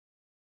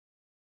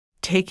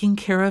Taking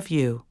Care of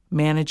You,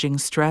 Managing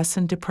Stress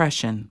and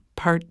Depression,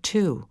 Part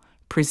 2,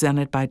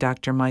 presented by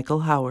Dr. Michael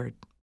Howard.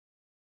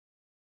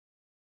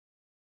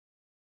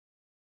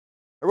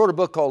 I wrote a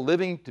book called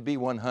Living to be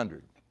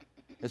 100.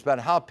 It's about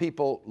how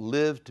people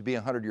live to be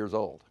 100 years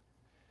old.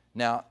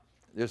 Now,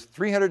 there's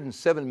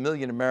 307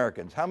 million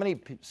Americans. How many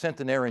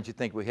centenarians do you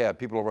think we have,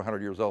 people over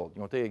 100 years old?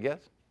 You want to take a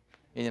guess?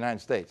 In the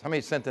United States. How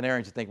many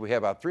centenarians do you think we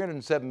have? About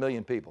 307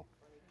 million people.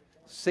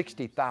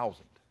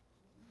 60,000.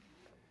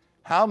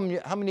 How many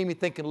of you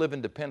think can live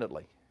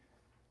independently?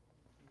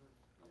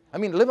 I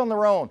mean, live on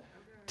their own,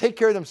 take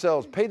care of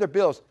themselves, pay their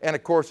bills, and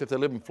of course, if they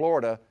live in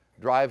Florida,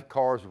 drive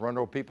cars, run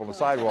over people on the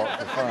sidewalk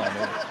for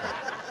fun.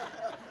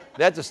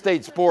 That's a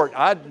state sport.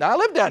 I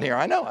live down here,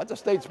 I know, that's a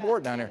state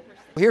sport down here.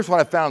 Here's what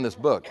I found in this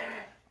book.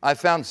 I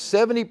found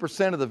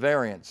 70% of the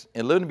variance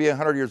in living to be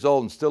 100 years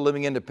old and still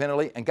living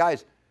independently, and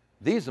guys,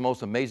 these are the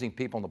most amazing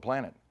people on the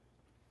planet.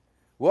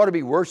 We ought to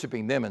be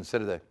worshiping them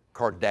instead of the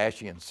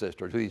Kardashian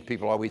sisters, who these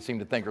people are we seem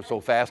to think are so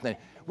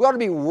fascinating. We ought to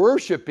be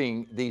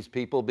worshiping these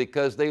people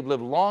because they've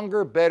lived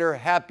longer, better,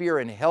 happier,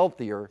 and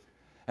healthier,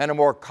 and are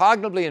more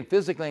cognitively and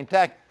physically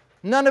intact.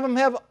 None of them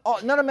have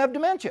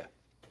dementia.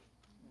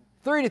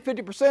 30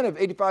 to 50% of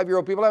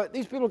 85-year-old people have it.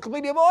 These people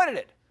completely avoided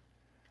it.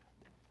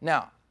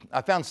 Now,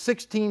 I found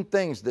 16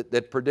 things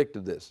that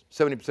predicted this,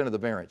 70% of the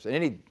variance. And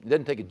it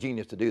doesn't take a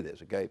genius to do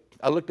this, okay?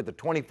 I looked at the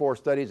 24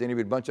 studies,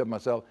 interviewed a bunch of them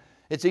myself.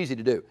 It's easy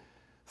to do.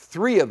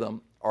 3 of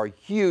them are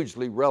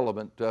hugely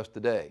relevant to us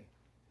today.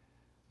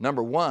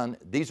 Number one,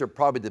 these are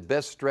probably the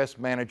best stress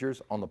managers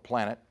on the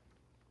planet.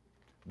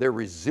 They're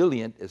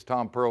resilient, as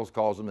Tom Pearls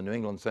calls them in the New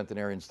England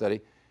Centenarian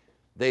Study.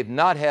 They've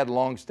not had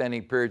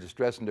long-standing periods of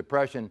stress and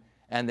depression,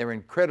 and they're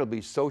incredibly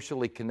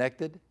socially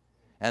connected,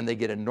 and they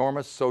get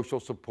enormous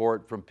social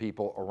support from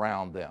people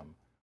around them.